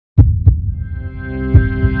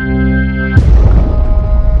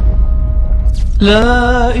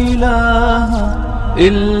لا إله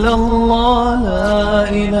إلا الله لا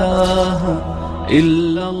إله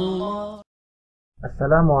إلا الله.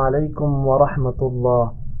 Assalamu alaikum wa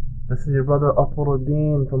rahmatullah. This is your brother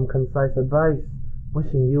Atwaruddin from Concise Advice,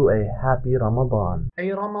 wishing you a happy Ramadan. A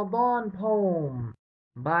Ramadan poem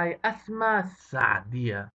by Asma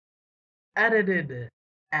Sadia, edited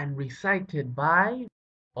and recited by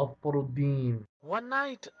Atwaruddin. One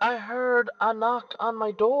night I heard a knock on my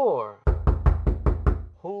door.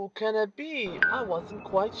 Who can it be? I wasn't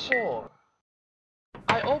quite sure.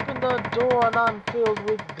 I opened the door and I'm filled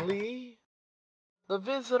with glee. The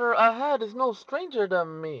visitor ahead is no stranger to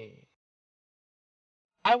me.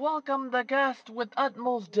 I welcome the guest with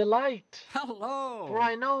utmost delight. Hello. For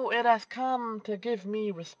I know it has come to give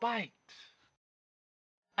me respite.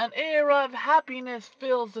 An air of happiness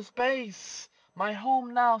fills the space. My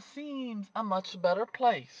home now seems a much better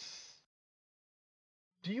place.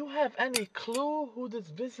 Do you have any clue who this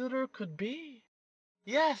visitor could be?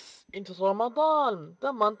 Yes, it's Ramadan,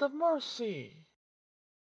 the month of mercy.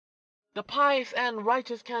 The pious and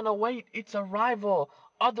righteous can await its arrival.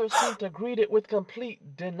 Others seem to greet it with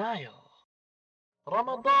complete denial.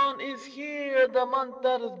 Ramadan is here, the month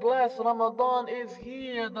that is blessed. Ramadan is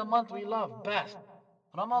here, the month we love best.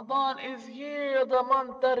 Ramadan is here, the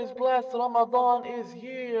month that is blessed. Ramadan is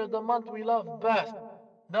here, the month we love best.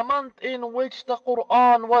 The month in which the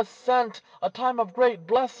Quran was sent, a time of great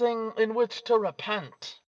blessing in which to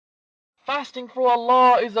repent. Fasting for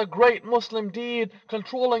Allah is a great Muslim deed,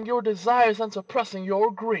 controlling your desires and suppressing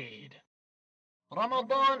your greed.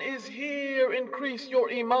 Ramadan is here, increase your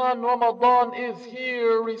iman. Ramadan is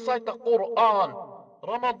here, recite the Quran.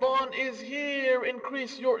 Ramadan is here,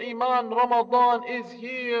 increase your iman. Ramadan is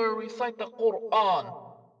here, recite the Quran.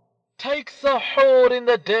 Take sahur in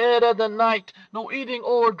the dead of the night, no eating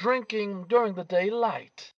or drinking during the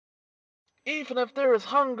daylight. Even if there is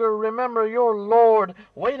hunger, remember your Lord.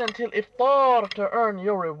 Wait until iftar to earn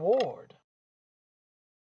your reward.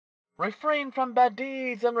 Refrain from bad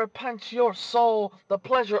deeds and repent your soul. The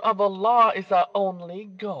pleasure of Allah is our only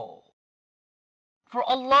goal. For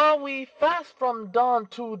Allah we fast from dawn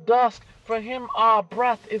to dusk. For Him our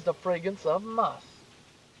breath is the fragrance of musk.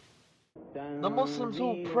 The Muslims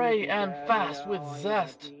who pray and fast with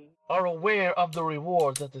zest are aware of the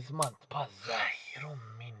rewards that this month possess.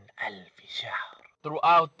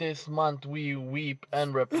 Throughout this month we weep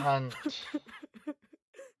and repent.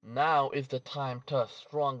 Now is the time to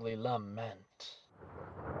strongly lament.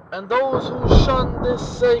 And those who shun this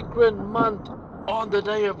sacred month on the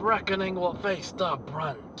day of reckoning will face the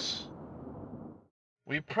brunt.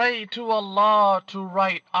 We pray to Allah to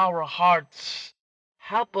right our hearts.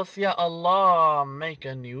 Help us, Ya Allah, make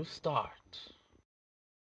a new start.